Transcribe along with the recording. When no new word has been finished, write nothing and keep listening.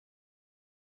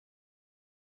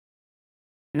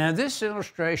Now this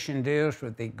illustration deals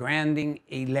with the grounding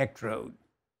electrode.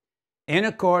 In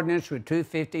accordance with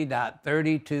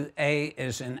 250.32a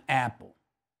is an apple.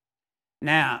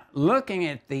 Now, looking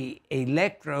at the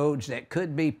electrodes that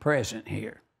could be present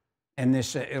here in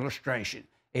this illustration,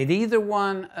 at either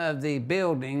one of the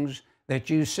buildings that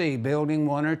you see, building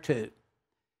 1 or 2,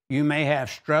 you may have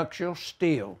structural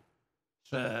steel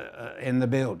in the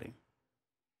building.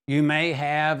 You may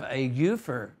have a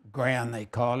UFER ground, they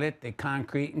call it, the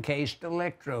concrete encased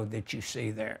electrode that you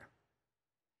see there.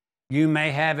 You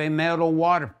may have a metal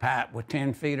water pipe with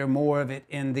 10 feet or more of it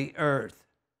in the earth.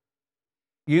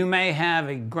 You may have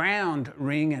a ground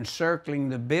ring encircling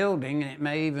the building, and it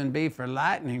may even be for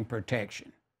lightning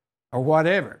protection or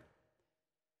whatever.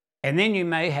 And then you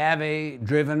may have a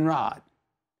driven rod.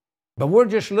 But we're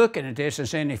just looking at this and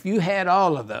saying if you had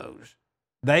all of those,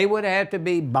 they would have to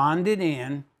be bonded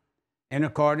in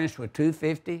accordance with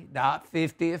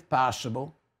 250.50 if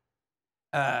possible,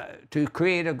 to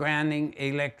create a grounding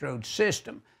electrode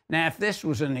system. Now, if this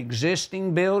was an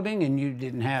existing building and you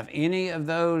didn't have any of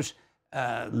those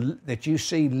that you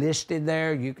see listed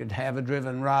there, you could have a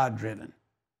driven rod driven.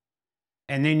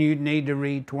 And then you'd need to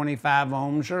read 25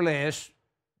 ohms or less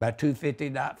by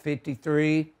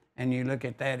 250.53, and you look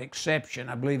at that exception.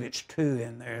 I believe it's 2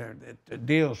 in there that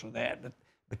deals with that,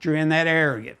 but you're in that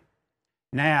area.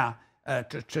 Now,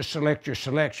 to select your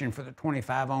selection for the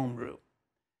 25 ohm rule.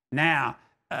 Now,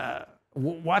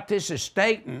 what this is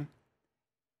stating,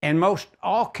 in most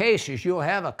all cases, you'll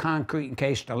have a concrete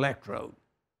encased electrode,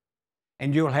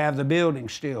 and you'll have the building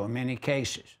steel in many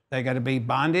cases. They got to be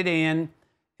bonded in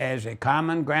as a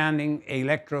common grounding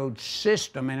electrode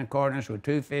system in accordance with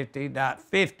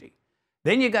 250.50.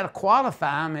 Then you got to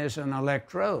qualify them as an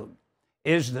electrode.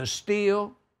 Is the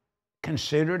steel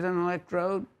considered an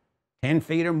electrode? 10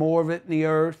 feet or more of it in the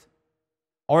earth?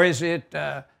 Or is it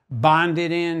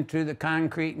bonded into the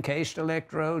concrete encased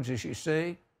electrodes, as you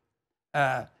see?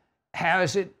 How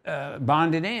is it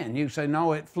bonded in? You say,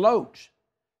 no, it floats.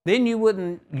 Then you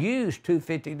wouldn't use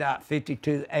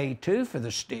 250.52A2 for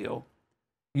the steel.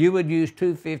 You would use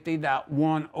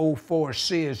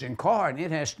 250.104C as in car, and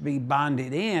it has to be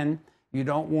bonded in. You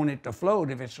don't want it to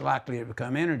float if it's likely to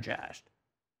become energized.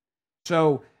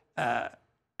 So the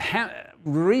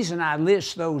reason I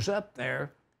list those up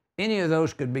there, any of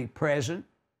those could be present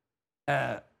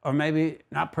or maybe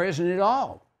not present at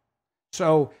all.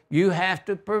 So you have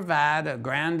to provide a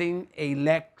grounding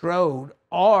electrode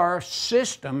or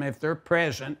system if they're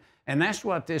present, and that's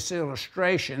what this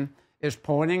illustration is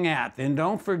pointing out. Then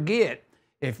don't forget,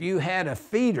 if you had a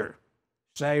feeder,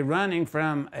 say running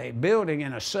from a building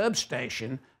in a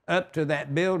substation up to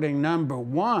that building number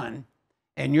 1,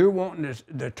 and you're wanting to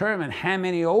determine how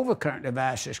many overcurrent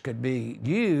devices could be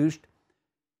used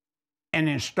and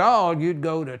installed, you'd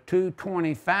go to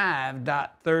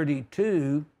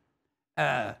 225.32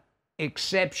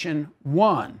 exception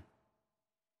 1.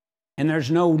 And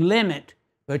there's no limit,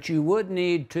 but you would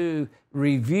need to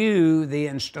review the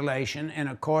installation in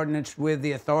accordance with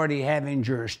the authority having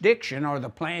jurisdiction or the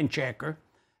plan checker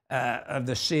of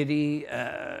the city,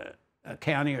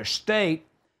 county, or state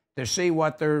to see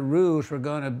what their rules were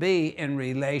going to be in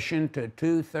relation to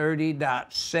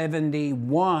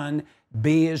 230.71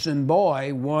 B as in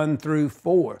boy 1 through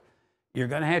 4. You're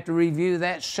going to have to review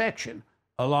that section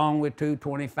along with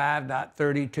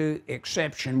 225.32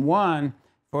 exception 1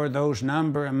 for those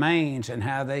number of mains and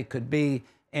how they could be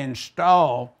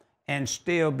installed and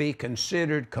still be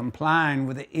considered complying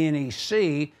with the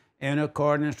NEC in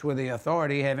accordance with the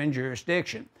authority having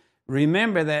jurisdiction.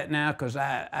 Remember that now, because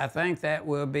I think that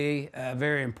will be a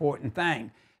very important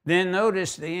thing. Then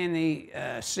notice the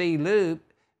NEC loop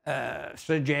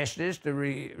suggests us to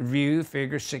review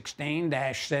figure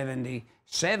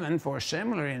 16-77 for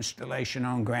similar installation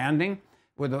on grounding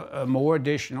with a more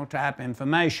additional type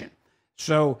information.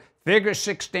 So figure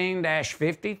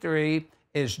 16-53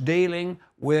 is dealing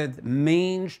with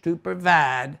means to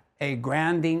provide a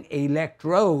grounding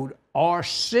electrode or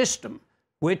system,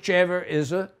 whichever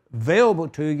is available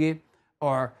to you,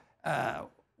 or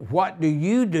what do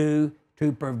you do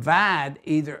to provide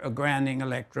either a grounding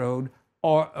electrode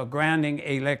or a grounding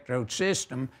electrode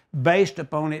system based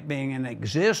upon it being an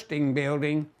existing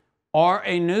building or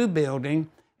a new building,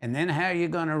 and then how you're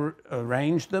going to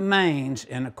arrange the mains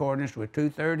in accordance with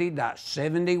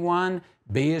 230.71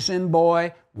 B as in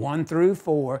boy 1 through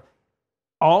 4.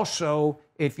 Also,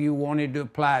 if you wanted to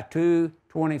apply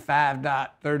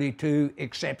 225.32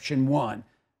 exception 1.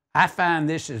 I find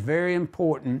this is very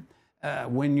important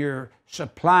when you're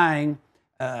supplying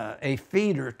a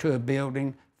feeder to a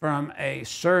building from a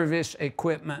service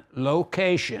equipment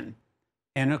location.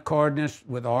 in accordance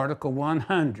with Article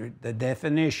 100, the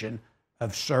definition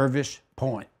of service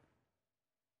point.